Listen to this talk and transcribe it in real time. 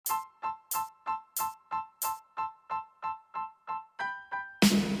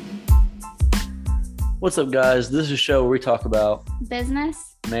What's up, guys? This is a show where we talk about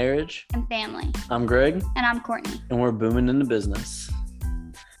business, marriage, and family. I'm Greg, And I'm Courtney. and we're booming into business.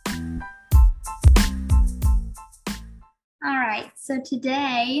 All right, so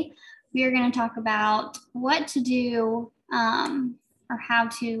today we are going to talk about what to do or how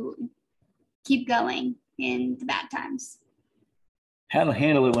to keep going in the bad times. How to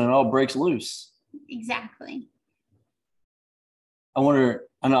handle it when it all breaks loose. Exactly. I know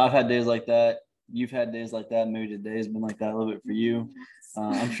I've had days like that. You've had days like that. Maybe today's been like that a little bit for you.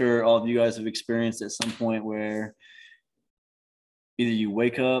 I'm sure all of you guys have experienced at some point where either you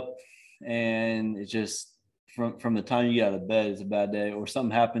wake up and it's just from the time you get out of bed, it's a bad day, or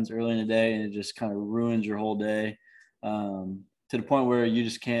something happens early in the day and it just kind of ruins your whole day to the point where you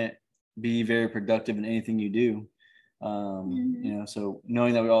just can't be very productive in anything you do. So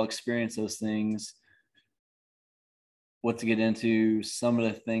knowing that we all experience those things, what to get into, some of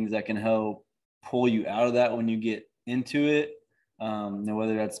the things that can help pull you out of that when you get into it,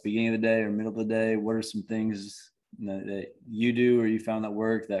 whether that's the beginning of the day or middle of the day. What are some things that you do or you found that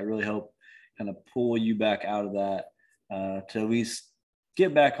work that really help kind of pull you back out of that to at least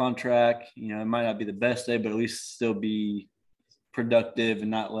get back on track? It might not be the best day, but at least still be productive and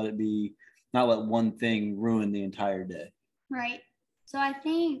not let one thing ruin the entire day. Right. So I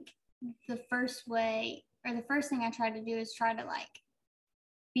think the first thing I try to do is try to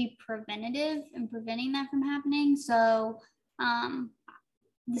be preventative and preventing that from happening. So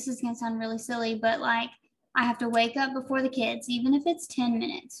this is going to sound really silly, but I have to wake up before the kids, even if it's 10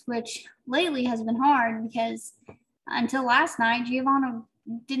 minutes, which lately has been hard because until last night, Giovanna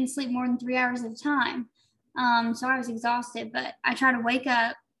didn't sleep more than 3 hours at a time. So I was exhausted, but I try to wake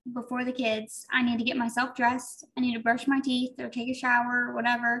up before the kids. I need to get myself dressed. I need to brush my teeth or take a shower or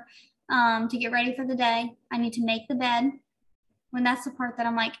whatever to get ready for the day. I need to make the bed. When that's the part that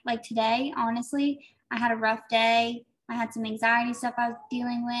I'm like today, honestly, I had a rough day. I had some anxiety stuff I was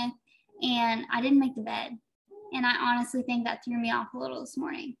dealing with, and I didn't make the bed. And I honestly think that threw me off a little this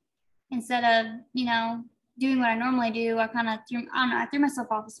morning. Instead of, doing what I normally do, I threw myself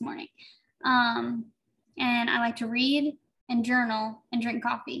off this morning. And I like to read and journal and drink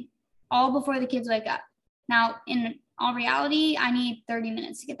coffee all before the kids wake up. Now, in all reality, I need 30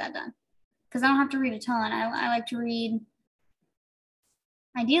 minutes to get that done because I don't have to read a ton. I like to read.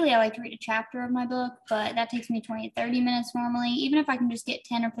 Ideally, I like to read a chapter of my book, but that takes me 20 to 30 minutes normally. Even if I can just get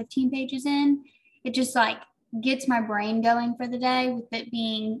 10 or 15 pages in, it just gets my brain going for the day with it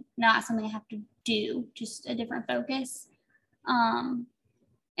being not something I have to do, just a different focus. And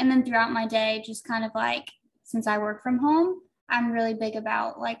then throughout my day, just kind of since I work from home, I'm really big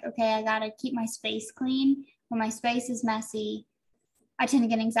about okay, I got to keep my space clean. When my space is messy, I tend to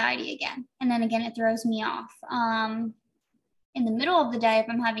get anxiety again. And then again, it throws me off. In the middle of the day, if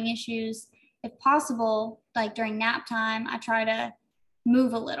I'm having issues, if possible, during nap time, I try to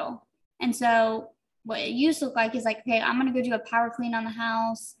move a little. And so what it used to look like is okay, I'm going to go do a power clean on the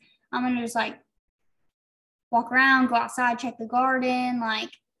house. I'm going to just walk around, go outside, check the garden.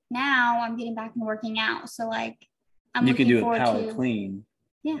 Now I'm getting back and working out. So You can do a power clean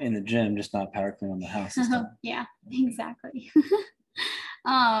in the gym, just not power clean on the house. Yeah, exactly.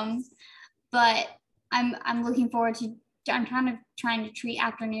 But I'm looking forward to. I'm trying to treat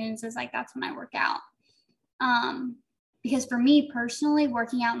afternoons as that's when I work out. Because for me personally,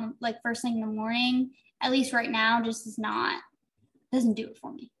 working out in first thing in the morning, at least right now, just doesn't do it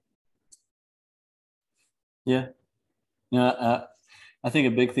for me. Yeah. I think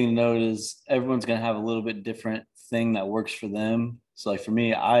a big thing to note is everyone's going to have a little bit different thing that works for them. So for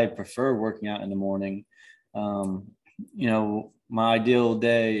me, I prefer working out in the morning. My ideal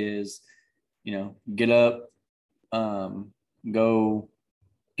day is, get up, go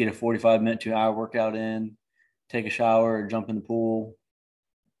get a 45-minute to an hour workout in, take a shower, jump in the pool,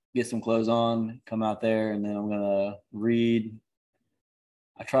 get some clothes on, come out there, and then I'm going to read.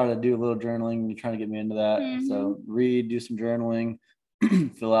 I try to do a little journaling. You're trying to get me into that. Mm-hmm. So read, do some journaling,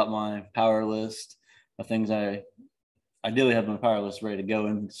 fill out my power list of things I ideally have my power list ready to go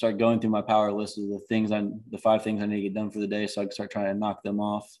and start going through my power list of the 5 things I need to get done for the day. So I can start trying to knock them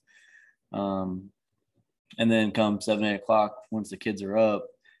off. And then come 7, 8 o'clock, once the kids are up,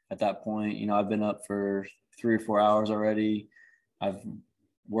 at that point, I've been up for 3 or 4 hours already. I've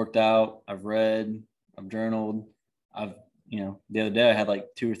worked out, I've read, I've journaled. The other day I had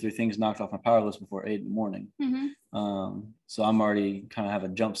 2 or 3 things knocked off my power list before 8 in the morning. Mm-hmm. So I'm already kind of have a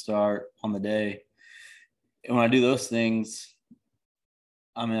jump start on the day. And when I do those things,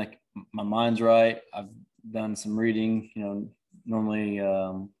 my mind's right. I've done some reading, normally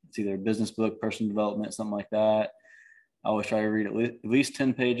it's either a business book, personal development, something like that. I always try to read at least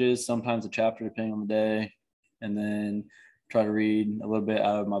 10 pages, sometimes a chapter, depending on the day, and then try to read a little bit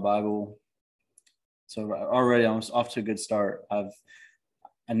out of my Bible. So already I was off to a good start.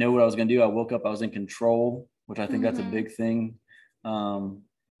 I know what I was going to do. I woke up, I was in control, which I think that's a big thing. So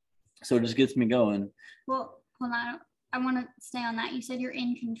it just gets me going. Well, hold on. I want to stay on that. You said you're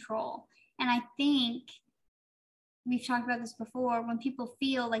in control. And I think we've talked about this before. When people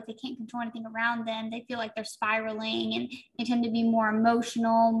feel like they can't control anything around them, they feel like they're spiraling, and they tend to be more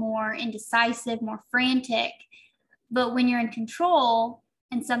emotional, more indecisive, more frantic. But when you're in control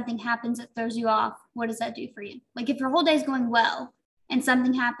and something happens that throws you off, what does that do for you? Like if your whole day is going well and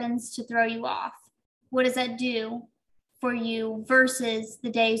something happens to throw you off, what does that do for you versus the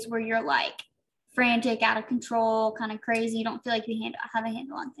days where you're like frantic, out of control, kind of crazy, you don't feel like you have a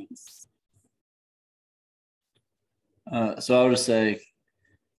handle on things? So I would just say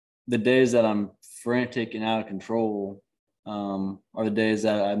the days that I'm frantic and out of control are the days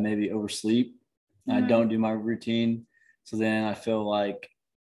that I maybe oversleep. I don't do my routine. So then I feel like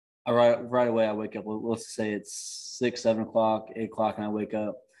right away I wake up, let's say it's 6, 7 o'clock, 8 o'clock, and I wake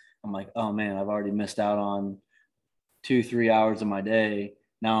up. I'm like, oh man, I've already missed out on 2-3 hours of my day.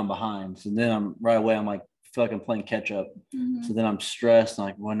 Now I'm behind. So then I'm like, feel like I'm playing catch up. So then I'm stressed. I'm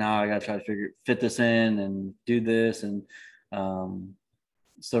like, well, now I got to try to fit this in and do this. And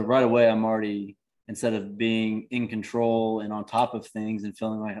so right away, I'm already, instead of being in control and on top of things and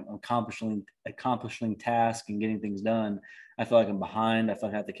feeling like I'm accomplishing tasks and getting things done, I feel like I'm behind. I feel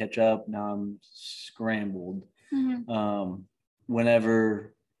like I have to catch up. Now I'm scrambled.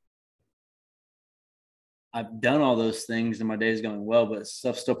 Whenever I've done all those things and my day is going well, but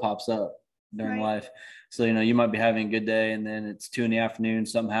stuff still pops up during life. So, you might be having a good day and then it's 2 PM,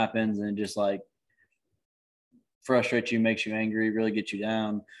 something happens and it just like frustrates you, makes you angry, really gets you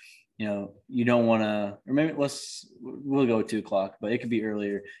down. You don't want to, or maybe we'll go 2 o'clock, but it could be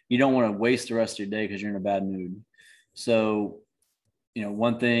earlier. You don't want to waste the rest of your day because you're in a bad mood. So,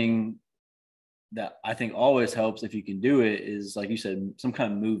 one thing that I think always helps if you can do it is, like you said, some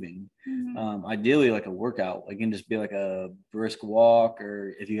kind of moving. Ideally like a workout. Like, it can just be like a brisk walk,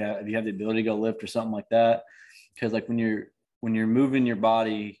 or if you have the ability to go lift or something like that. Because like when you're moving your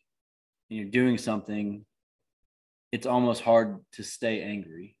body and you're doing something, it's almost hard to stay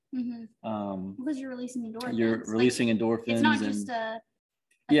angry. Because you're releasing endorphins. Endorphins.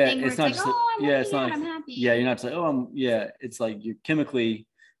 It's not just a thing where it's not like, I'm happy. Yeah, you're not just like, it's like you're chemically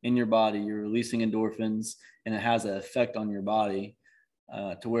in your body, you're releasing endorphins, and it has an effect on your body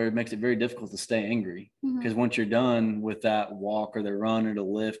to where it makes it very difficult to stay angry. Because once you're done with that walk or the run or the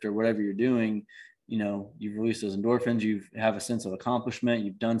lift or whatever you're doing, you've released those endorphins, you have a sense of accomplishment,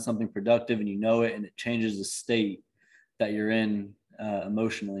 you've done something productive and you know it, and it changes the state that you're in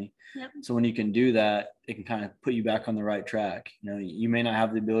emotionally. So when you can do that, it can kind of put you back on the right track. You may not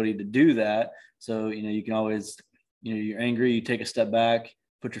have the ability to do that. So, you can always, you're angry, you take a step back,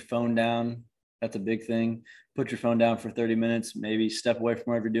 put your phone down. That's a big thing. Put your phone down for 30 minutes, maybe step away from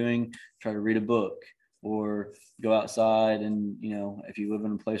whatever you're doing, try to read a book or go outside. And, if you live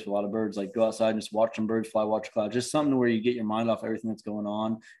in a place with a lot of birds, like go outside and just watch some birds fly, watch clouds, just something where you get your mind off everything that's going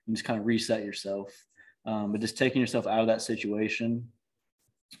on and just kind of reset yourself. But just taking yourself out of that situation,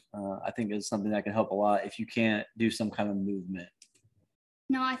 I think is something that can help a lot if you can't do some kind of movement.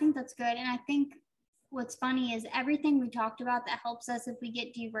 No, I think that's good. And I think what's funny is everything we talked about that helps us if we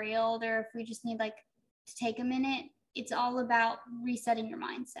get derailed or if we just need like to take a minute, it's all about resetting your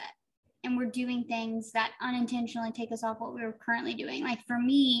mindset. And we're doing things that unintentionally take us off what we were currently doing. Like for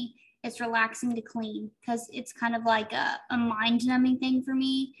me, it's relaxing to clean because it's kind of like a mind numbing thing for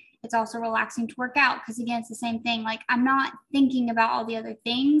me. It's also relaxing to work out because, again, it's the same thing. Like I'm not thinking about all the other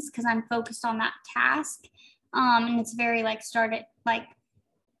things because I'm focused on that task. And it's very like start at like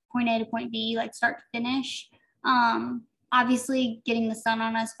point A to point B, like start to finish. Obviously getting the sun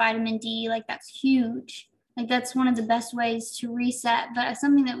on us, vitamin D, like that's huge. Like that's one of the best ways to reset. But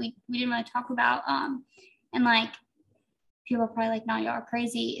something that we didn't want to talk about, and like people are probably like, no, y'all are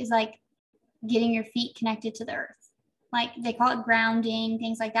crazy, is like getting your feet connected to the earth. Like they call it grounding,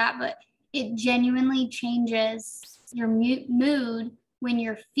 things like that, but it genuinely changes your mood when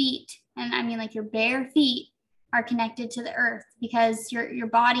your feet, and I mean like your bare feet, are connected to the earth, because your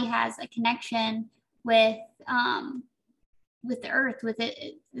body has a connection with the earth, with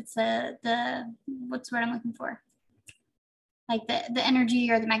it. It's the what's the word I'm looking for? Like the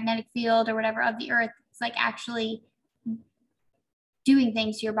energy or the magnetic field or whatever of the earth. It's like actually doing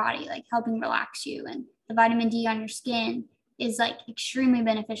things to your body, like helping relax you. And the vitamin D on your skin is like extremely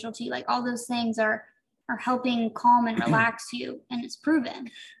beneficial to you. Like all those things are helping calm and relax you, and it's proven.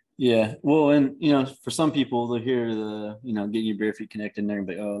 Yeah. Well, and for some people, they'll hear the, getting your bare feet connected and they're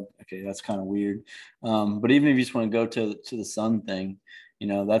gonna be, oh, okay, that's kind of weird. But even if you just want to go to the sun thing,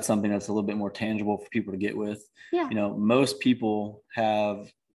 that's something that's a little bit more tangible for people to get with. Yeah. Most people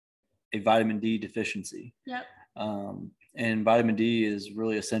have a vitamin D deficiency. Yep. And vitamin D is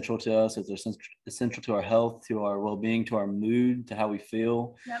really essential to us. It's essential to our health, to our well-being, to our mood, to how we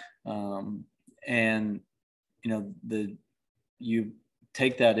feel. Yep. And you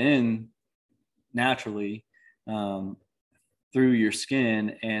take that in naturally through your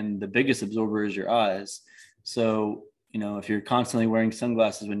skin, and the biggest absorber is your eyes. So if you're constantly wearing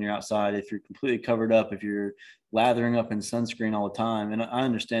sunglasses when you're outside, if you're completely covered up, if you're lathering up in sunscreen all the time, and I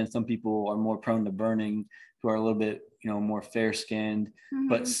understand some people are more prone to burning, who are a little bit more fair skinned,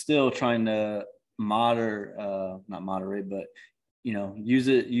 but still trying to not moderate, but use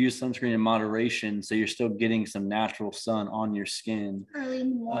sunscreen in moderation, so you're still getting some natural sun on your skin early in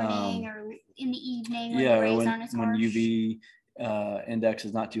the morning or in the evening when yeah, the rays when, aren't as when harsh. UV index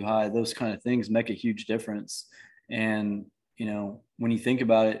is not too high. Those kind of things make a huge difference. And when you think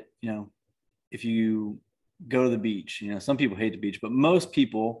about it, if you go to the beach, some people hate the beach, but most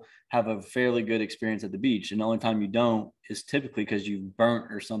people have a fairly good experience at the beach, and the only time you don't is typically because you've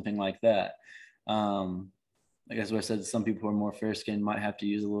burnt or something like that. I guess what I said, some people who are more fair skinned might have to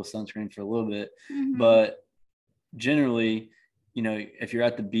use a little sunscreen for a little bit, but generally, if you're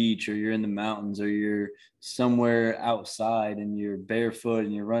at the beach or you're in the mountains or you're somewhere outside and you're barefoot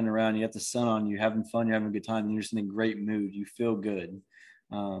and you're running around, you have the sun on, you're having fun, you're having a good time, and you're just in a great mood, you feel good.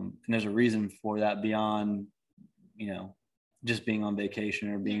 And there's a reason for that beyond, just being on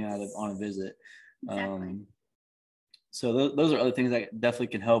vacation or being on a visit. Exactly. So those are other things that definitely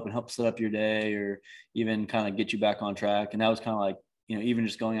can help set up your day, or even kind of get you back on track. And that was kind of like, even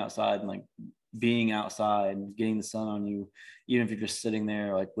just going outside and like being outside and getting the sun on you, even if you're just sitting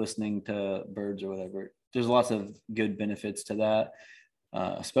there, like listening to birds or whatever, there's lots of good benefits to that,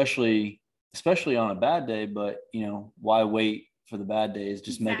 especially on a bad day. But, why wait for the bad days?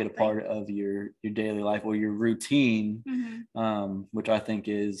 Just make it a part of your daily life or your routine, which I think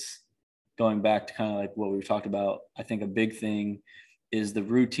is, going back to kind of like what we talked about, I think a big thing is the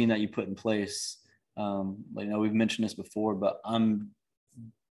routine that you put in place. We've mentioned this before, but I'm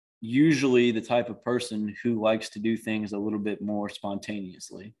usually the type of person who likes to do things a little bit more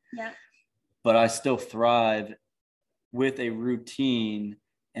spontaneously. Yep. But I still thrive with a routine,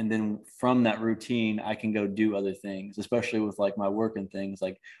 and then from that routine I can go do other things, especially with like my work and things.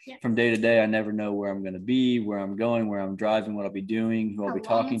 Like from day to day, I never know where I'm going to be, where I'm going, where I'm driving, what I'll be doing, who I'll be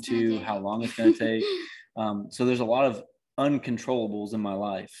talking to, how long it's going to take. So there's a lot of uncontrollables in my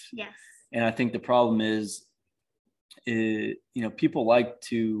life. Yes. And I think the problem is, people like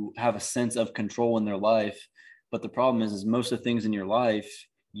to have a sense of control in their life, but the problem is most of the things in your life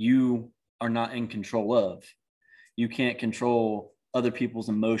you are not in control of. You can't control other people's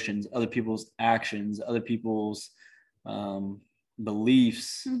emotions, other people's actions, other people's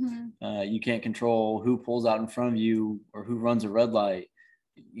beliefs. You can't control who pulls out in front of you or who runs a red light.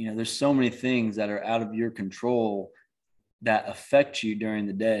 There's so many things that are out of your control that affect you during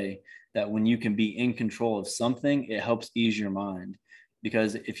the day, that when you can be in control of something, it helps ease your mind.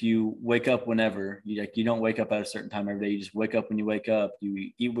 Because if you wake up whenever, you don't wake up at a certain time every day, you just wake up when you wake up,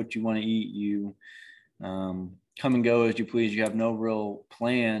 you eat what you want to eat, you come and go as you please, you have no real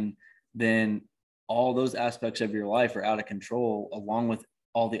plan, then all those aspects of your life are out of control, along with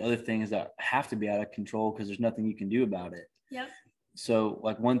all the other things that have to be out of control because there's nothing you can do about it. Yep. So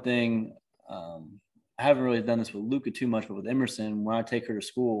like one thing, I haven't really done this with Luca too much, but with Emerson, when I take her to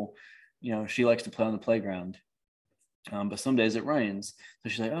school, she likes to play on the playground. But some days it rains. So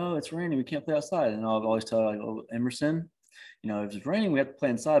she's like, oh, it's raining, we can't play outside. And I'll always tell her, like, oh, Emerson, if it's raining, we have to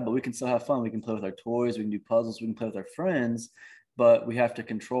play inside, but we can still have fun. We can play with our toys, we can do puzzles, we can play with our friends, but we have to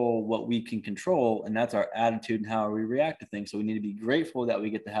control what we can control. And that's our attitude and how we react to things. So we need to be grateful that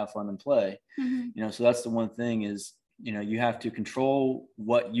we get to have fun and play. So that's the one thing is, you have to control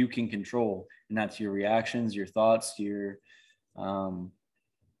what you can control. And that's your reactions, your thoughts, your,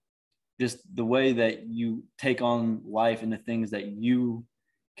 just the way that you take on life and the things that you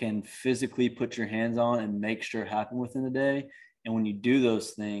can physically put your hands on and make sure happen within the day. And when you do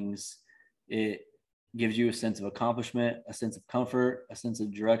those things, it gives you a sense of accomplishment, a sense of comfort, a sense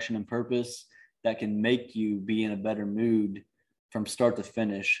of direction and purpose that can make you be in a better mood from start to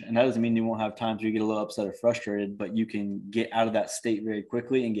finish. And that doesn't mean you won't have times where you get a little upset or frustrated, but you can get out of that state very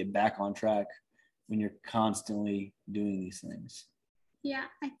quickly and get back on track when you're constantly doing these things. Yeah,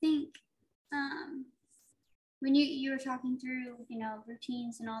 I think when you were talking through,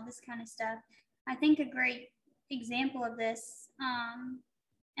 routines and all this kind of stuff, I think a great example of this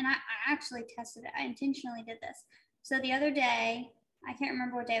and I actually tested it. I intentionally did this. So the other day, I can't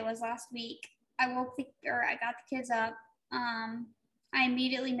remember what day it was, last week, I got the kids up. I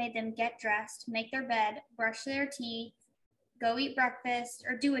immediately made them get dressed, make their bed, brush their teeth, go eat breakfast,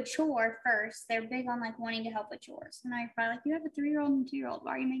 or do a chore first. They're big on like wanting to help with chores. And I'm probably like, you have a 3-year-old and a 2-year-old.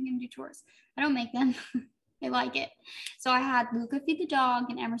 Why are you making them do chores? I don't make them. They like it. So I had Luca feed the dog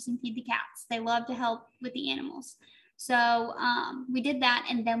and Emerson feed the cats. They love to help with the animals. So we did that,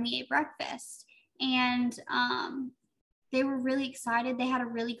 and then we ate breakfast. And they were really excited. They had a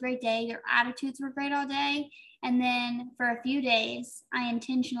really great day. Their attitudes were great all day. And then for a few days, I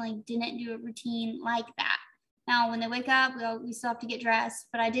intentionally didn't do a routine like that. Now, when they wake up, we still have to get dressed,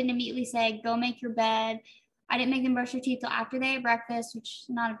 but I didn't immediately say, go make your bed. I didn't make them brush their teeth till after they ate breakfast, which is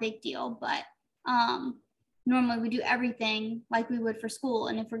not a big deal, but normally we do everything like we would for school.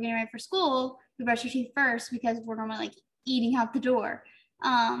 And if we're getting ready for school, we brush our teeth first because we're normally like eating out the door.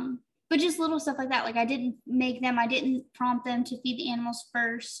 But just little stuff like that. Like I didn't prompt them to feed the animals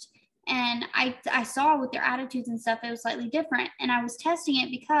first. And I saw with their attitudes and stuff, it was slightly different. And I was testing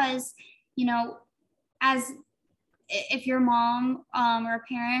it because, you know, as if you're a mom or a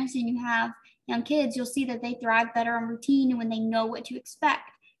parent and you have young kids, you'll see that they thrive better on routine when they know what to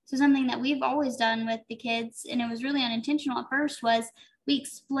expect. So something that we've always done with the kids, and it was really unintentional at first, was we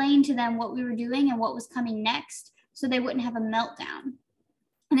explained to them what we were doing and what was coming next so they wouldn't have a meltdown.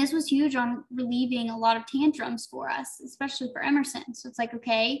 And this was huge on relieving a lot of tantrums for us, especially for Emerson. So it's like,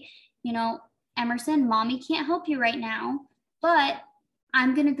 okay, you know, Emerson, mommy can't help you right now, but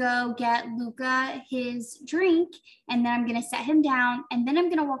I'm going to go get Luca his drink, and then I'm going to set him down, and then I'm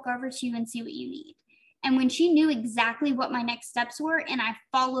going to walk over to you and see what you need. And when she knew exactly what my next steps were, and I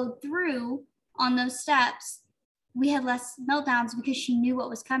followed through on those steps, we had less meltdowns because she knew what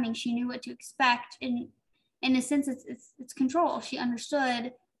was coming. She knew what to expect. And in a sense, it's control. She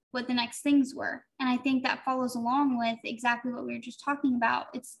understood what the next things were. And I think that follows along with exactly what we were just talking about.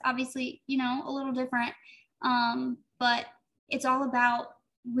 It's obviously, you know, a little different, but it's all about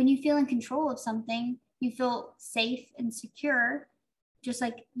when you feel in control of something, you feel safe and secure. Just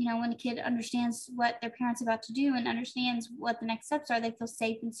like, you know, when a kid understands what their parents are about to do and understands what the next steps are, they feel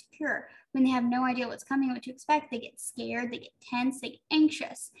safe and secure. When they have no idea what's coming, what to expect, they get scared, they get tense, they get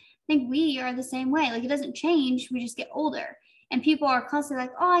anxious. I think we are the same way. Like, it doesn't change, we just get older. And people are constantly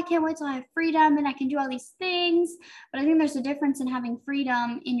like, oh, I can't wait till I have freedom and I can do all these things. But I think there's a difference in having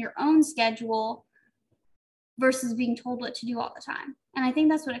freedom in your own schedule versus being told what to do all the time. And I think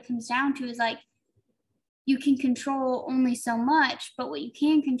that's what it comes down to, is like, you can control only so much, but what you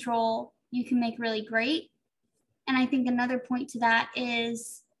can control, you can make really great. And I think another point to that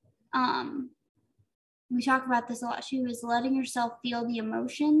is, we talk about this a lot too, is letting yourself feel the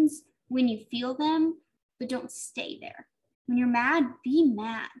emotions when you feel them, but don't stay there. When you're mad, be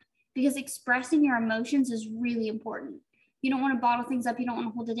mad, because expressing your emotions is really important. You don't want to bottle things up. You don't want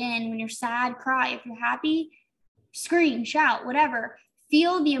to hold it in. When you're sad, cry. If you're happy, scream, shout, whatever.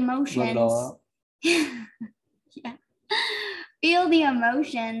 Feel the emotions. Let it all out. Yeah. Feel the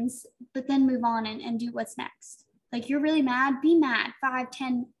emotions, but then move on and do what's next. Like, you're really mad, be mad 5,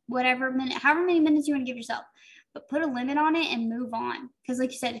 10, whatever minute, however many minutes you want to give yourself, but put a limit on it and move on. Because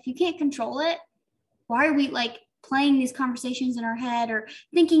like you said, if you can't control it, why are we like playing these conversations in our head or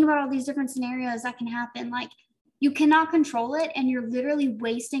thinking about all these different scenarios that can happen? Like, you cannot control it, and you're literally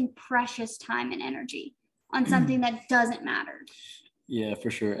wasting precious time and energy on something that doesn't matter. Yeah,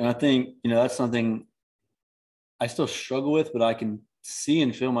 for sure. And I think, you know, that's something I still struggle with, but I can see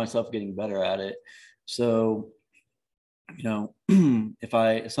and feel myself getting better at it. So, you know,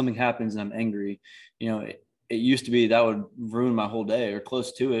 if something happens and I'm angry, you know, it used to be that would ruin my whole day or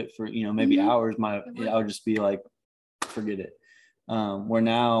close to it for, you know, maybe hours. I would just be like, forget it. Where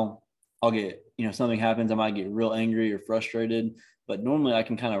now I'll get, you know, something happens, I might get real angry or frustrated, but normally I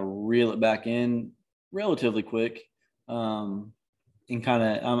can kind of reel it back in relatively quick. And kind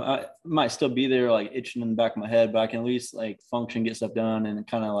of, I might still be there like itching in the back of my head, but I can at least like function, get stuff done, and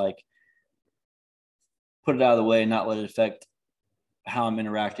kind of like put it out of the way and not let it affect how I'm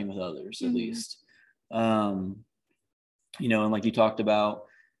interacting with others, at least. You know, and like you talked about,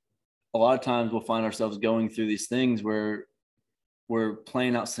 a lot of times we'll find ourselves going through these things where we're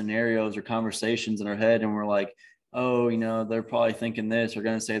playing out scenarios or conversations in our head, and we're like, oh, you know, they're probably thinking this or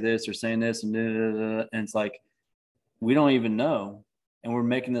going to say this or saying this, and it's like, we don't even know. And we're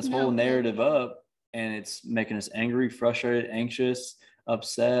making this whole narrative up, and it's making us angry, frustrated, anxious,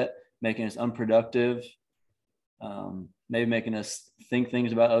 upset, making us unproductive, maybe making us think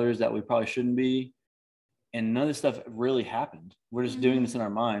things about others that we probably shouldn't be. And none of this stuff really happened. We're just doing this in our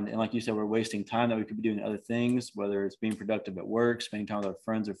mind. And like you said, we're wasting time that we could be doing other things, whether it's being productive at work, spending time with our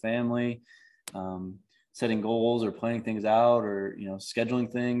friends or family, setting goals or planning things out, or, scheduling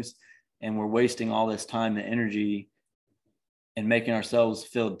things. And we're wasting all this time and energy and making ourselves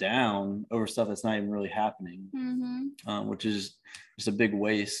feel down over stuff that's not even really happening, which is just a big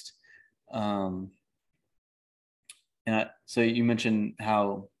waste. So you mentioned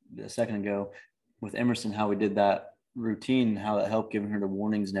how a second ago with Emerson, how we did that routine, how that helped giving her the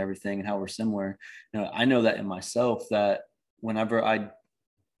warnings and everything, and how we're similar. I know that in myself, that whenever I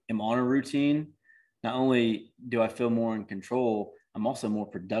am on a routine, not only do I feel more in control, I'm also more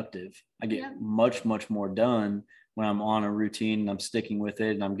productive. I get much, much more done when I'm on a routine and I'm sticking with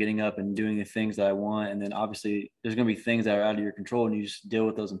it and I'm getting up and doing the things that I want. And then obviously there's going to be things that are out of your control and you just deal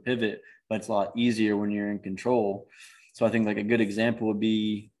with those and pivot, but it's a lot easier when you're in control. So I think like a good example would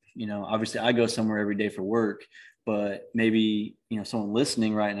be, obviously I go somewhere every day for work, but maybe, someone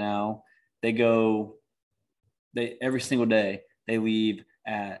listening right now, every single day they leave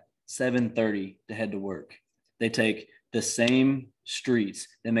at 7:30 to head to work. They take the same streets,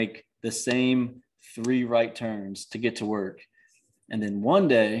 they make the same 3 right turns to get to work. And then one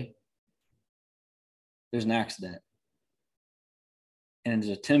day there's an accident and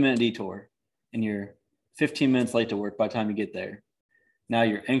there's a 10-minute detour and you're 15 minutes late to work by the time you get there. Now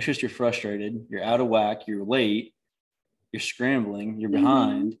you're anxious, you're frustrated, you're out of whack, you're late, you're scrambling, you're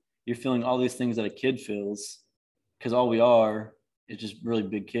behind, you're feeling all these things that a kid feels, because all we are is just really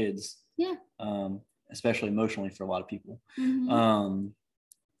big kids. Yeah. Especially emotionally for a lot of people.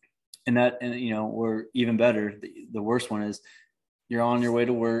 Or even better, the worst one is you're on your way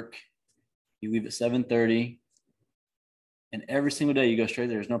to work, you leave at 7:30, and every single day you go straight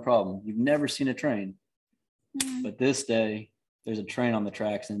there. There's no problem. You've never seen a train. But this day, there's a train on the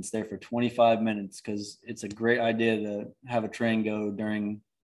tracks and it's there for 25 minutes because it's a great idea to have a train go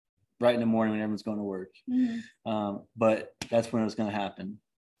right in the morning when everyone's going to work. But that's when it was going to happen.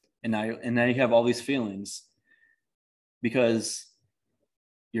 And now you have all these feelings because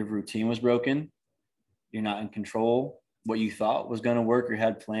your routine was broken. You're not in control. What you thought was going to work or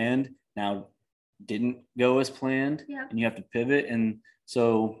had planned now didn't go as planned, and you have to pivot. And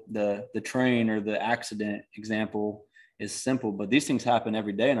so the train or the accident example is simple, but these things happen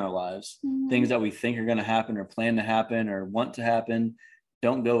every day in our lives. Things that we think are going to happen or plan to happen or want to happen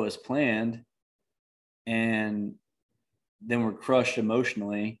don't go as planned. And then we're crushed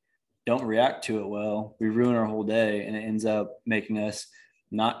emotionally, don't react to it well. We ruin our whole day, and it ends up making us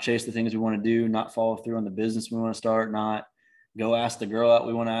not chase the things we want to do, not follow through on the business we want to start, not go ask the girl out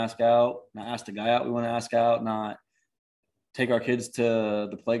we want to ask out, not ask the guy out we want to ask out, not take our kids to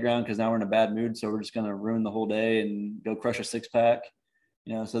the playground because now we're in a bad mood, so we're just going to ruin the whole day and go crush a 6-pack.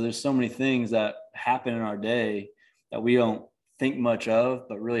 So there's so many things that happen in our day that we don't think much of,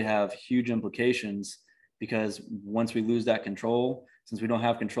 but really have huge implications, because once we lose that control, since we don't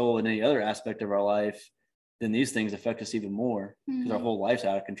have control in any other aspect of our life, then these things affect us even more because our whole life's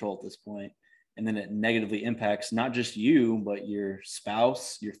out of control at this point. And then it negatively impacts not just you, but your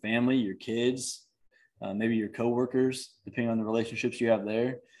spouse, your family, your kids, maybe your coworkers, depending on the relationships you have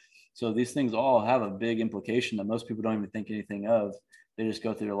there. So these things all have a big implication that most people don't even think anything of. They just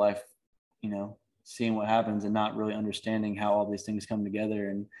go through their life, seeing what happens and not really understanding how all these things come together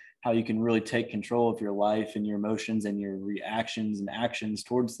and how you can really take control of your life and your emotions and your reactions and actions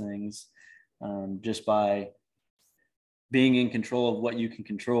towards things, just by being in control of what you can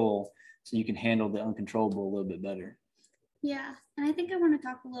control, so you can handle the uncontrollable a little bit better. Yeah. And I think I want to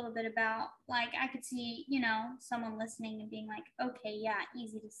talk a little bit about, like, I could see, someone listening and being like, okay, yeah,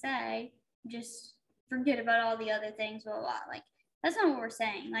 easy to say, just forget about all the other things, blah, blah, blah. Like, that's not what we're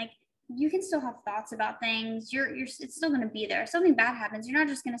saying. Like, you can still have thoughts about things. It's still going to be there. If something bad happens, you're not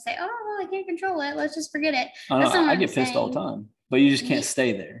just going to say, oh, well, I can't control it, let's just forget it. I get pissed all the time, but you just can't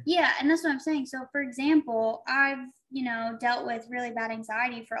stay there. Yeah. And that's what I'm saying. So for example, I've, dealt with really bad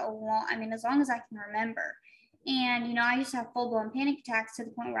anxiety for as long as I can remember. And, I used to have full-blown panic attacks to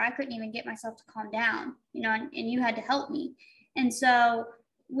the point where I couldn't even get myself to calm down, and you had to help me. And so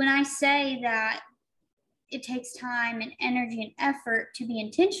when I say that it takes time and energy and effort to be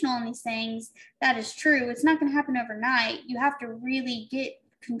intentional in these things, that is true. It's not going to happen overnight. You have to really get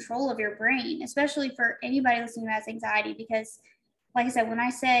control of your brain, especially for anybody listening who has anxiety, because like I said, when I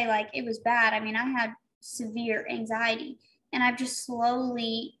say like it was bad, I had severe anxiety, and I've just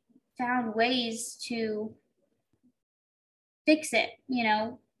slowly found ways to fix it,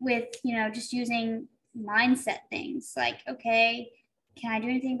 with, just using mindset things like, okay, can I do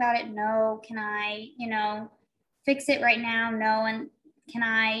anything about it? No. Can I, fix it right now? No. And can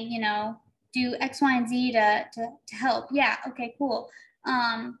I, do X, Y, and Z to help. Yeah. Okay, cool.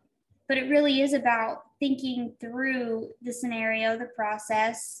 But it really is about thinking through the scenario, the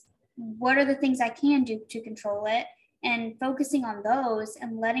process. What are the things I can do to control it, and focusing on those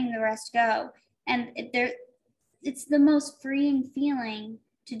and letting the rest go. And it's the most freeing feeling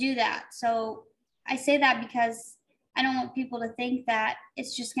to do that. So I say that because I don't want people to think that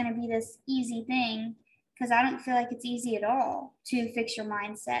it's just going to be this easy thing, because I don't feel like it's easy at all to fix your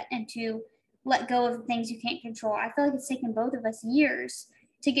mindset and to let go of the things you can't control. I feel like it's taken both of us years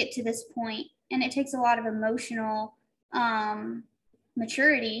to get to this point, and it takes a lot of emotional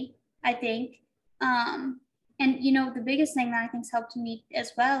maturity, I think. And the biggest thing that I think's helped me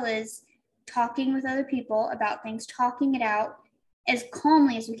as well is talking with other people about things, talking it out as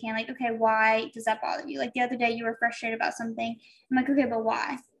calmly as we can. Like, okay, why does that bother you? Like the other day you were frustrated about something. I'm like, okay, but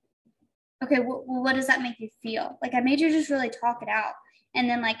why? Okay, well, what does that make you feel? Like, I made you just really talk it out. And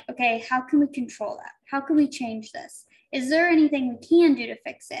then like, okay, how can we control that? How can we change this? Is there anything we can do to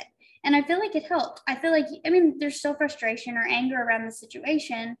fix it? And I feel like it helped. I feel like, there's still frustration or anger around the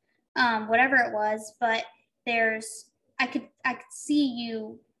situation, whatever it was, but I could see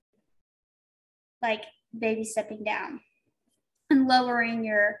you like baby stepping down and lowering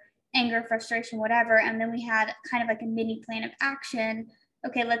your anger, frustration, whatever. And then we had kind of like a mini plan of action.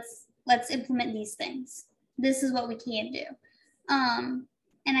 Okay, let's implement these things. This is what we can do.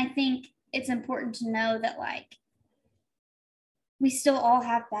 And I think it's important to know that like we still all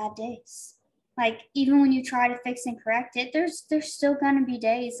have bad days. Like even when you try to fix and correct it, there's still gonna be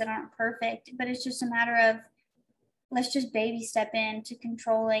days that aren't perfect, but it's just a matter of let's just baby step into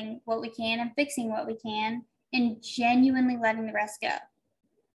controlling what we can and fixing what we can and genuinely letting the rest go.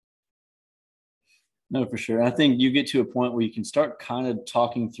 No, for sure. I think you get to a point where you can start kind of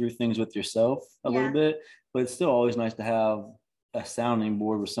talking through things with yourself a little bit, but it's still always nice to have a sounding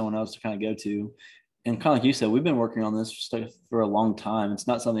board with someone else to kind of go to. And kind of like you said, we've been working on this for a long time. It's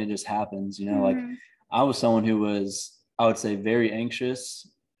not something that just happens, like I was someone who was, I would say, very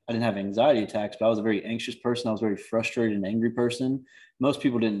anxious. I didn't have anxiety attacks, but I was a very anxious person. I was a very frustrated and angry person. Most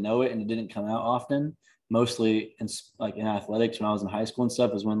people didn't know it and it didn't come out often. Mostly in athletics when I was in high school and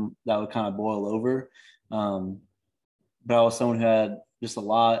stuff is when that would kind of boil over. But I was someone who had just a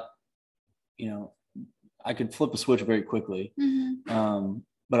lot, I could flip a switch very quickly.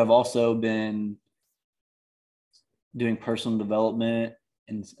 But I've also been doing personal development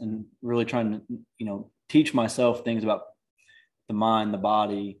and really trying to, teach myself things about the mind, the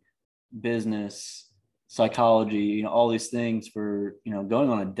body, business, psychology, all these things for, going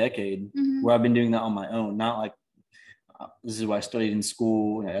on a decade where I've been doing that on my own, not like this is what I studied in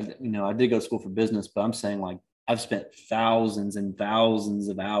school. I did go to school for business, but I'm saying like I've spent thousands and thousands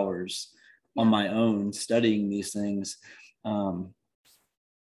of hours on my own studying these things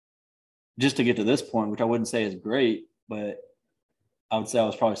just to get to this point, which I wouldn't say is great, but I would say I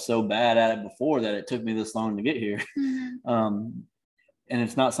was probably so bad at it before that it took me this long to get here. And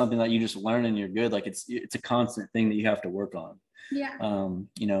it's not something that you just learn and you're good. Like it's a constant thing that you have to work on. No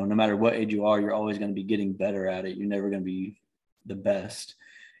matter what age you are, you're always going to be getting better at it. You're never going to be the best.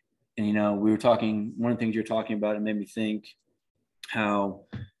 And, we were talking, one of the things you're talking about, it made me think how,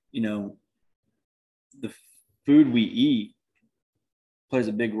 the food we eat plays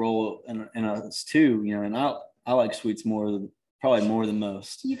a big role in us too, and I like sweets probably more than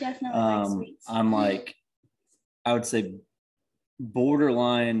most. You definitely like sweets. I'm like, I would say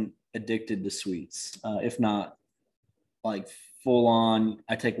borderline addicted to sweets, if not like full on.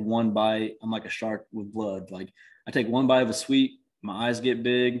 I take one bite, I'm like a shark with blood. Like I take one bite of a sweet, my eyes get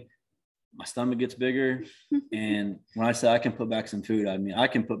big, my stomach gets bigger. And when I say I can put back some food, I mean I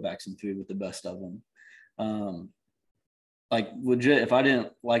can put back some food with the best of them. Like legit, if I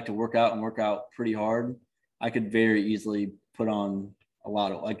didn't like to work out pretty hard, I could very easily put on a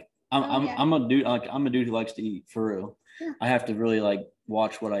lot of like I'm a dude who likes to eat for real. I have to really like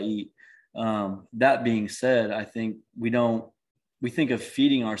watch what I eat. That being said, I think we think of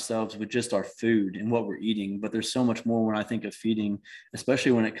feeding ourselves with just our food and what we're eating, but there's so much more when I think of feeding,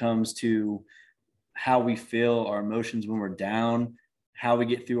 especially when it comes to how we feel, our emotions when we're down, how we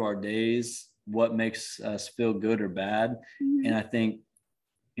get through our days, what makes us feel good or bad. And I think,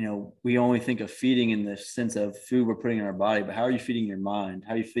 we only think of feeding in the sense of food we're putting in our body, but how are you feeding your mind?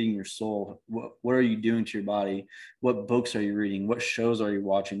 How are you feeding your soul? What are you doing to your body? What books are you reading? What shows are you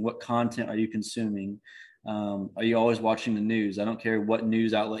watching? What content are you consuming? Are you always watching the news? I don't care what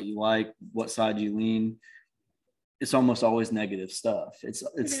news outlet you like, what side you lean. It's almost always negative stuff. It's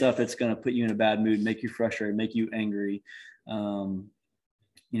stuff that's going to put you in a bad mood, make you frustrated, make you angry. And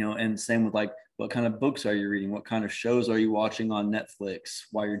same with like, what kind of books are you reading? What kind of shows are you watching on Netflix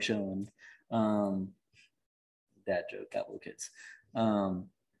while you're chilling? Dad joke, got little kids.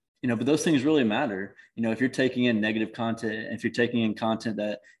 But those things really matter. If you're taking in negative content, if you're taking in content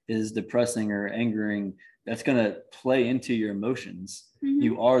that is depressing or angering, that's going to play into your emotions. Mm-hmm.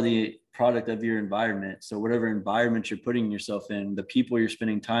 You are the product of your environment. So whatever environment you're putting yourself in, the people you're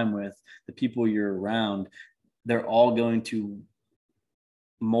spending time with, the people you're around, they're all going to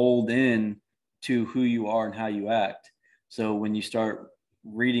mold in to who you are and how you act. So when you start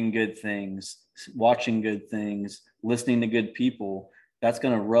reading good things, watching good things, listening to good people, that's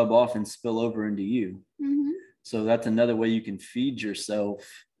going to rub off and spill over into you. Mm-hmm. So that's another way you can feed yourself,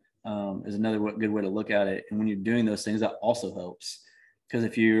 is another good way to look at it. And when you're doing those things, that also helps. Because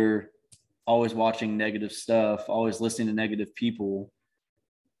if you're always watching negative stuff, always listening to negative people,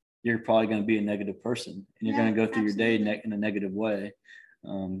 you're probably going to be a negative person. And you're going to go through your day in a negative way.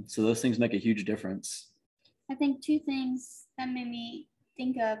 So those things make a huge difference. I think two things that made me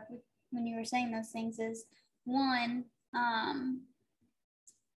think of when you were saying those things is, one,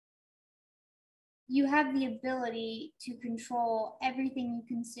 you have the ability to control everything you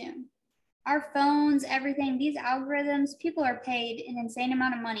consume. Our phones, everything, these algorithms, people are paid an insane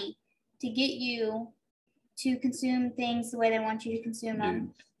amount of money to get you to consume things the way they want you to consume them.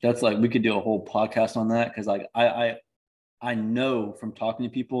 Dude, that's like, we could do a whole podcast on that, because like I know from talking to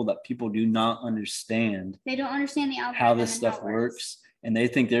people that people do not understand. They don't understand the algorithm, how this stuff works. And they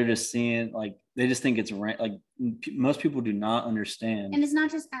think they're just seeing, like, they just think it's like, most people do not understand. And it's not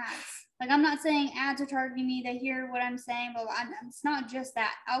just ads. Like, I'm not saying ads are targeting me. They hear what I'm saying, but it's not just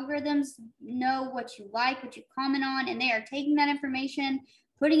that. Algorithms know what you like, what you comment on, and they are taking that information,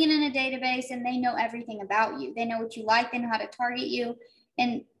 putting it in a database, and they know everything about you. They know what you like. They know how to target you.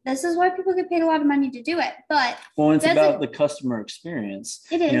 And this is why people get paid a lot of money to do it. But it's about the customer experience.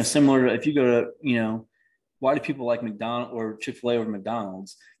 It is. Similar to if you go to, why do people like McDonald's or Chick-fil-A over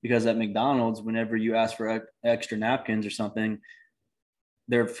McDonald's? Because at McDonald's, whenever you ask for extra napkins or something,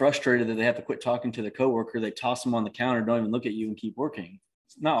 they're frustrated that they have to quit talking to their coworker. They toss them on the counter, don't even look at you, and keep working.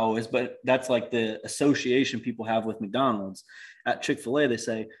 Not always, but that's like the association people have with McDonald's. At Chick-fil-A, they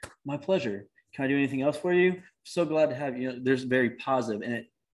say, "My pleasure. Can I do anything else for you? So glad to have you." There's very positive, and it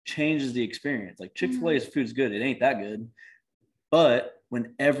changes the experience. Like, Chick-fil-A's food's good. It ain't that good. But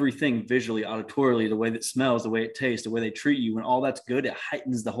when everything visually, auditorily, the way that smells, the way it tastes, the way they treat you, when all that's good, it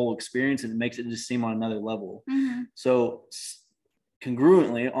heightens the whole experience, and it makes it just seem on another level. Mm-hmm. So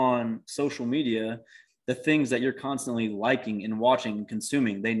congruently on social media, the things that you're constantly liking and watching and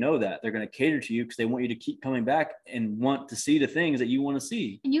consuming, they know that they're going to cater to you because they want you to keep coming back and want to see the things that you want to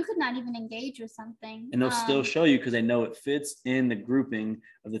see. And you could not even engage with something. And they'll still show you because they know it fits in the grouping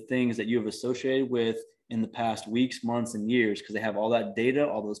of the things that you have associated with in the past weeks, months, and years, because they have all that data,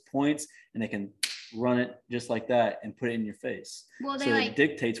 all those points, and they can run it just like that and put it in your face. Well, so it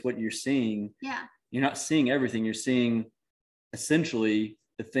dictates what you're seeing. Yeah. You're not seeing everything. You're seeing essentially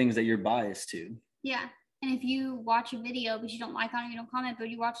the things that you're biased to. Yeah. And if you watch a video, but you don't like on it, you don't comment, but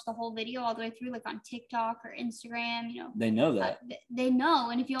you watch the whole video all the way through, like on TikTok or Instagram, they know that. They know.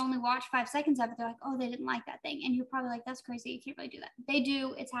 And if you only watch 5 seconds of it, they're like, oh, they didn't like that thing. And you're probably like, that's crazy. You can't really do that. They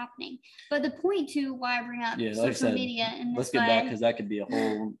do. It's happening. But the point to why I bring up social media in this let's get back, because that could be a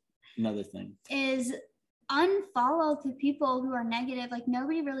whole another thing, is unfollow the people who are negative. Like,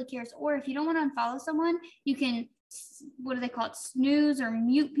 nobody really cares. Or if you don't want to unfollow someone, you can, what do they call it, snooze or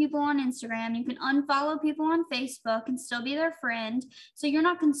mute people on Instagram. You can unfollow people on Facebook and still be their friend, so you're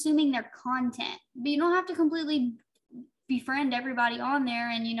not consuming their content. But you don't have to completely befriend everybody on there.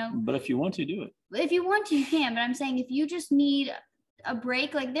 And but if you want to, do it. If you want to, you can. But I'm saying, if you just need a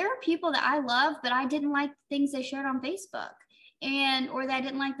break, like, there are people that I love, but I didn't like things they shared on Facebook, or that I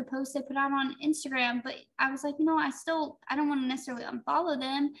didn't like the posts they put out on Instagram, but I was like, I don't want to necessarily unfollow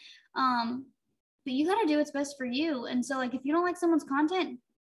them. But you got to do what's best for you. And so, like, if you don't like someone's content,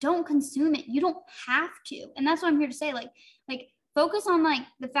 don't consume it. You don't have to. And that's what I'm here to say. Like focus on, like,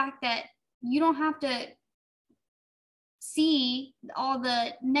 the fact that you don't have to see all the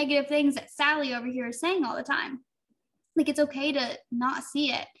negative things that Sally over here is saying all the time. Like, it's okay to not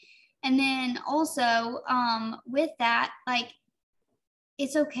see it. And then also, with that, like,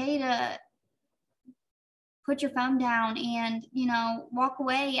 it's okay to put your phone down and, walk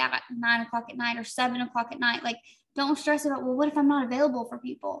away at 9 o'clock at night or 7 o'clock at night. Like, don't stress about, well, what if I'm not available for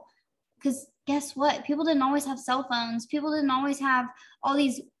people? Because guess what? People didn't always have cell phones. People didn't always have all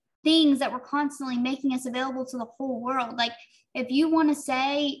these things that were constantly making us available to the whole world. Like, if you want to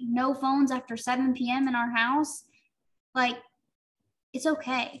say no phones after 7 p.m. in our house, like, it's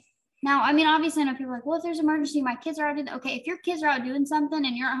okay. Now, I mean, obviously, I know people are like, well, if there's an emergency, my kids are out. Okay, if your kids are out doing something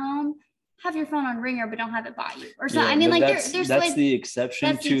and you're at home, have your phone on ringer but don't have it by you or something. Yeah, I mean, like that's the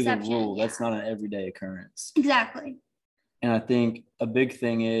exception to the rule. Yeah. That's not an everyday occurrence. Exactly. And I think a big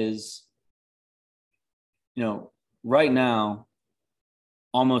thing is, right now,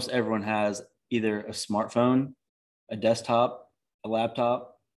 almost everyone has either a smartphone, a desktop, a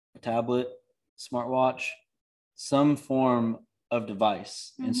laptop, a tablet, smartwatch, some form of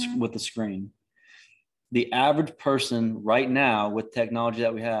device with a screen. The average person right now with technology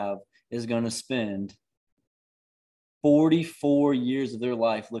that we have is going to spend 44 years of their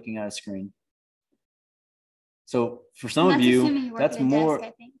life looking at a screen. So for some of you, that's more. Desk,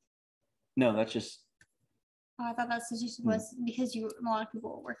 I think. No, that's just. Oh, I thought that's just was because a lot of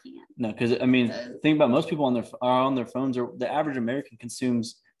people were working at. No, because I mean, think about most people are on their phones, or the average American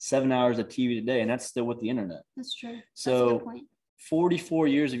consumes 7 hours of TV a day, and that's still with the internet. That's true. So that's a good point. 44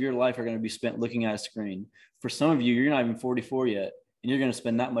 years of your life are going to be spent looking at a screen. For some of you, you're not even 44 yet, and you're going to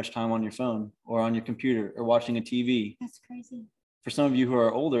spend that much time on your phone or on your computer or watching a TV. That's crazy. For some of you who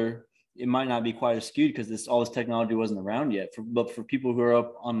are older, it might not be quite as skewed because all this technology wasn't around yet. But for people who are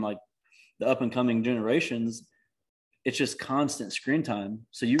up on like the up and coming generations, it's just constant screen time.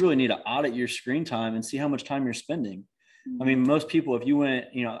 So you really need to audit your screen time and see how much time you're spending. I mean, most people, if you went,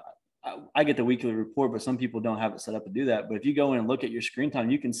 I get the weekly report, but some people don't have it set up to do that. But if you go in and look at your screen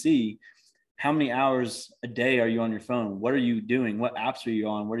time, you can see how many hours a day are you on your phone? What are you doing? What apps are you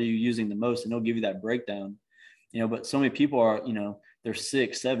on? What are you using the most? And it'll give you that breakdown, but so many people are, they're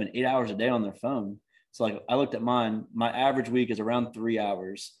 6, 7, 8 hours a day on their phone. So like I looked at mine, my average week is around 3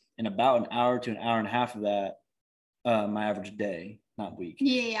 hours, and about an hour to an hour and a half of that, my average day, not week.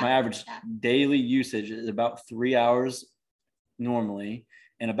 Yeah. My average daily usage is about 3 hours normally.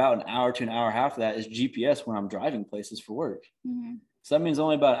 And about an hour to an hour and a half of that is GPS when I'm driving places for work. So that means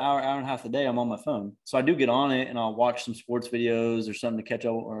only about an hour and a half a day I'm on my phone. So I do get on it and I'll watch some sports videos or something to catch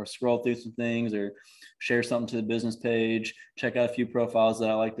up or scroll through some things or share something to the business page, check out a few profiles that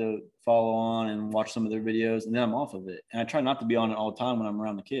I like to follow on and watch some of their videos, and then I'm off of it. And I try not to be on it all the time when I'm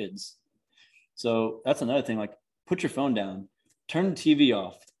around the kids. So that's another thing, like put your phone down, turn the TV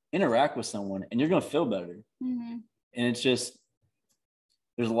off, interact with someone, and you're going to feel better. And it's just,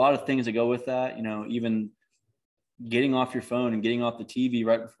 there's a lot of things that go with that, even getting off your phone and getting off the TV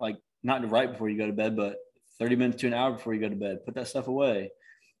not right before you go to bed, but 30 minutes to an hour before you go to bed. Put that stuff away.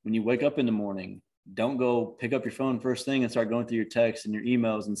 When you wake up in the morning, don't go pick up your phone first thing and start going through your texts and your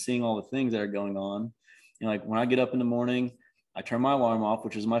emails and seeing all the things that are going on. Like when I get up in the morning, I turn my alarm off,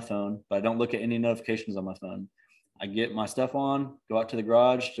 which is my phone, but I don't look at any notifications on my phone. I get my stuff on, go out to the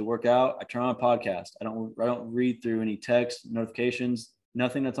garage to work out. I turn on a podcast. I don't read through any text notifications,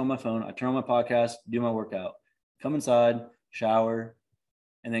 nothing that's on my phone. I turn on my podcast, do my workout, come inside, shower,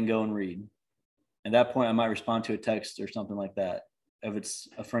 and then go and read. At that point, I might respond to a text or something like that. If it's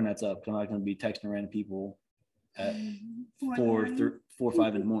a friend that's up, I'm not going to be texting random people at 4 or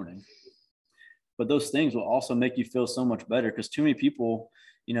 5 in the morning. But those things will also make you feel so much better because too many people,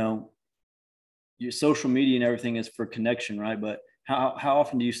 your social media and everything is for connection, right? But how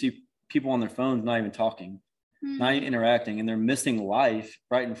often do you see people on their phones not even talking, not even interacting, and they're missing life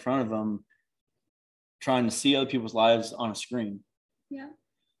right in front of them, trying to see other people's lives on a screen? Yeah.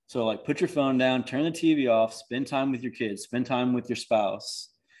 So like put your phone down, turn the TV off, spend time with your kids, spend time with your spouse.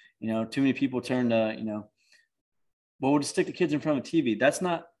 Too many people turn to, well, we'll just stick the kids in front of a TV. That's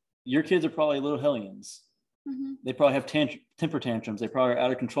not, your kids are probably little hellions. They probably have temper tantrums. They probably are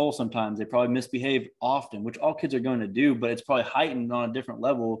out of control sometimes. They probably misbehave often, which all kids are going to do, but it's probably heightened on a different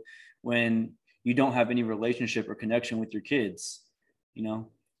level when you don't have any relationship or connection with your kids.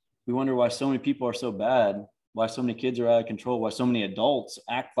 We wonder why so many people are so bad, why so many kids are out of control, why so many adults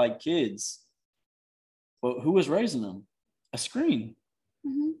act like kids. But who was raising them? A screen.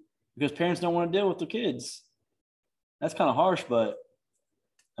 Because parents don't want to deal with their kids. That's kind of harsh, but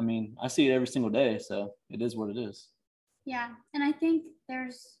I mean, I see it every single day, so it is what it is. Yeah, and I think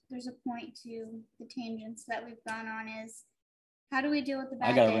there's a point to the tangents that we've gone on is how do we deal with the bad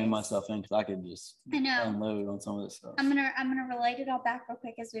days? I gotta rein myself in because I could just unload on some of this stuff. I'm gonna relate it all back real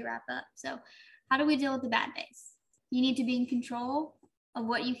quick as we wrap up. So, how do we deal with the bad days? You need to be in control of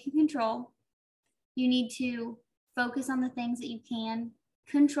what you can control. You need to focus on the things that you can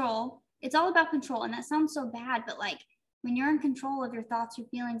control. It's all about control, and that sounds so bad, but like when you're in control of your thoughts, your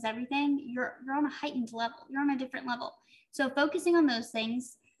feelings, everything, you're on a heightened level. You're on a different level. So focusing on those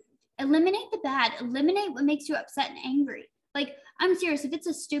things, eliminate the bad, eliminate what makes you upset and angry. Like, I'm serious, if it's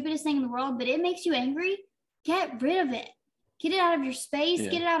the stupidest thing in the world, but it makes you angry, get rid of it. Get it out of your space,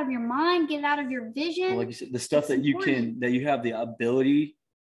 get it out of your mind, get it out of your vision. Well, like you said, the stuff that you have the ability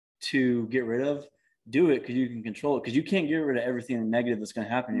to get rid of, do it because you can control it, because you can't get rid of everything negative that's going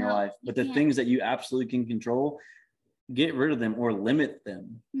to happen in your life. But the things that you absolutely can control, get rid of them or limit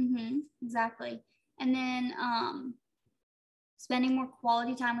them. Exactly. And then spending more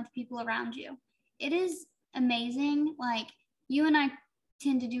quality time with people around you. It is amazing. Like, you and I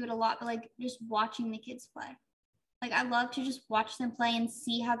tend to do it a lot, but like just watching the kids play. Like, I love to just watch them play and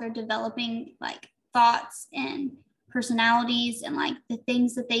see how they're developing like thoughts and personalities and like the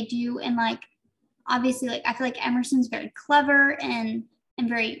things that they do. And like, obviously, like, I feel like Emerson's very clever and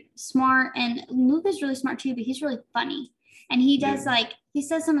very smart, and Luke is really smart too, but he's really funny. And he does like, he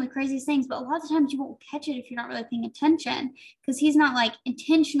says some of the craziest things, but a lot of the times you won't catch it if you're not really paying attention, because he's not like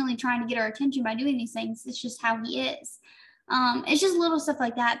intentionally trying to get our attention by doing these things. It's just how he is. It's just little stuff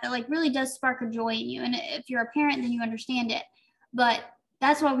like that like really does spark a joy in you. And if you're a parent, then you understand it. But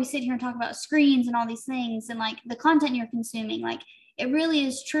that's why we sit here and talk about screens and all these things and like the content you're consuming. Like, it really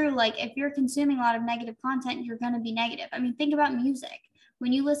is true. Like, if you're consuming a lot of negative content, you're going to be negative. I mean, think about music.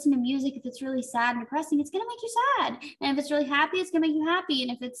 When you listen to music, if it's really sad and depressing, it's going to make you sad. And if it's really happy, it's going to make you happy.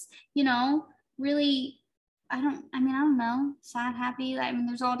 And if it's, really, I don't know, sad, happy. I mean,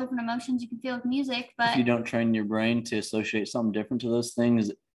 there's all different emotions you can feel with music, but if you don't train your brain to associate something different to those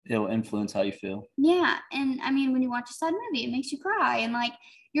things, it'll influence how you feel. Yeah. And I mean, when you watch a sad movie, it makes you cry, and like,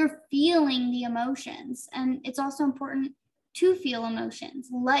 you're feeling the emotions. And it's also important to feel emotions.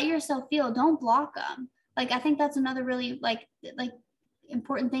 Let yourself feel. Don't block them. Like, I think that's another really like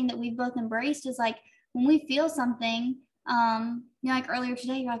important thing that we've both embraced is like, when we feel something, like earlier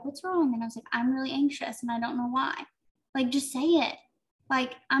today, you're like, what's wrong? And I was like, I'm really anxious and I don't know why. Like, just say it.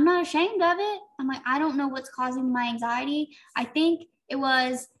 Like, I'm not ashamed of it. I'm like, I don't know what's causing my anxiety. I think it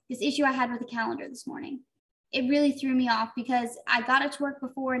was this issue I had with the calendar this morning. It really threw me off because I got it to work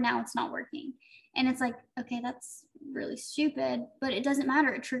before and now it's not working. And it's like, okay, that's really stupid, but it doesn't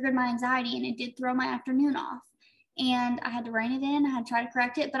matter. It triggered my anxiety and it did throw my afternoon off. And I had to rein it in. I had to try to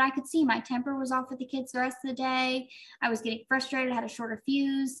correct it, but I could see my temper was off with the kids the rest of the day. I was getting frustrated. I had a shorter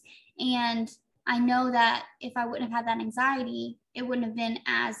fuse. And I know that if I wouldn't have had that anxiety, it wouldn't have been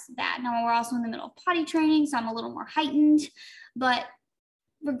as bad. Now, we're also in the middle of potty training, so I'm a little more heightened. But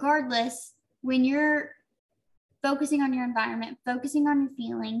regardless, when you're focusing on your environment, focusing on your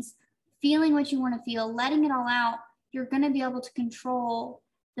feelings, feeling what you want to feel, letting it all out, you're going to be able to control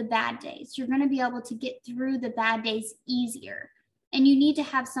the bad days. You're going to be able to get through the bad days easier. And you need to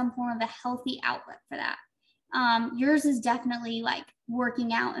have some form of a healthy outlet for that. Yours is definitely like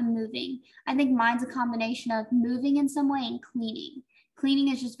working out and moving. I think mine's a combination of moving in some way and cleaning.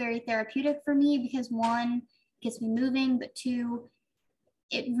 Cleaning is just very therapeutic for me because one, gets me moving, but two,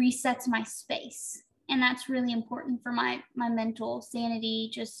 it resets my space. And that's really important for my mental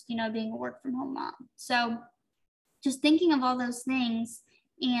sanity, just, being a work from home mom. So just thinking of all those things.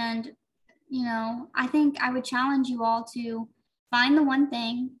 And, I think I would challenge you all to find the one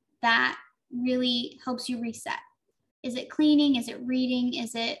thing that really helps you reset. Is it cleaning? Is it reading?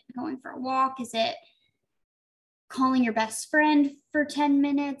 Is it going for a walk? Is it calling your best friend for 10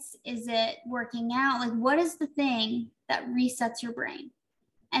 minutes? Is it working out? Like, what is the thing that resets your brain?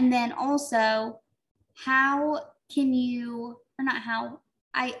 And then also, how can you, or not how,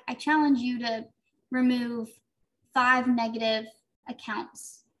 I challenge you to remove 5 negative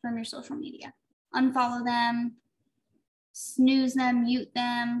accounts from your social media. Unfollow them, snooze them, mute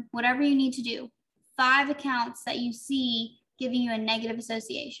them, whatever you need to do. 5 accounts that you see giving you a negative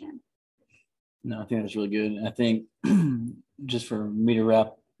association. No, I think that's really good. And I think just for me to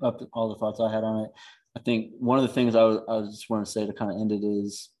wrap up all the thoughts I had on it, I think one of the things I just want to say to kind of end it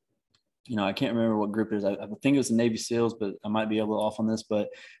is, I can't remember what group it is. I think it was the Navy SEALs, but I might be a little off on this, but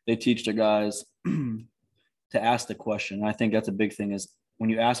they teach their guys to ask the question. And I think that's a big thing is when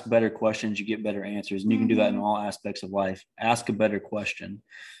you ask better questions, you get better answers. And you can do that in all aspects of life. Ask a better question.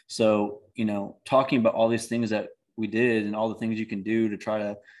 So, talking about all these things that we did and all the things you can do to try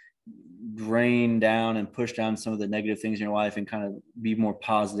to drain down and push down some of the negative things in your life and kind of be more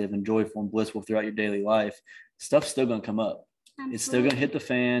positive and joyful and blissful throughout your daily life, stuff's still going to come up. Absolutely. It's still going to hit the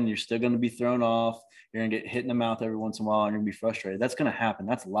fan. You're still going to be thrown off. You're going to get hit in the mouth every once in a while and you're going to be frustrated. That's going to happen.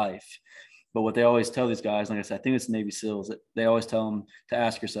 That's life. But what they always tell these guys, like I said, I think it's Navy SEALs, that they always tell them to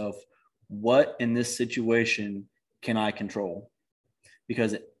ask yourself, what in this situation can I control?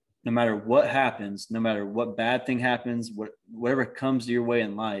 Because no matter what happens, no matter what bad thing happens, whatever comes your way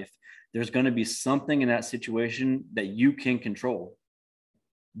in life, there's going to be something in that situation that you can control.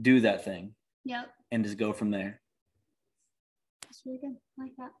 Do that thing. Yep. And just go from there. That's really good. I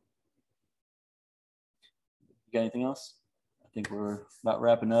like that. You got anything else? I think we're about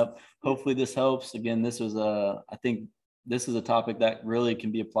wrapping up. Hopefully this helps. Again, this was I think this is a topic that really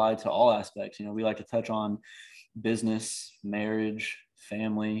can be applied to all aspects. You know, we like to touch on business, marriage,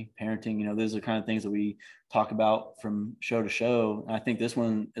 family, parenting. You know, those are the kind of things that we talk about from show to show. And I think this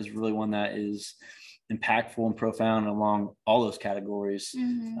one is really one that is impactful and profound along all those categories.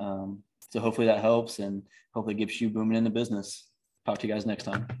 So hopefully that helps, and hopefully keeps you booming in the business. Talk to you guys next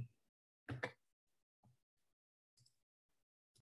time.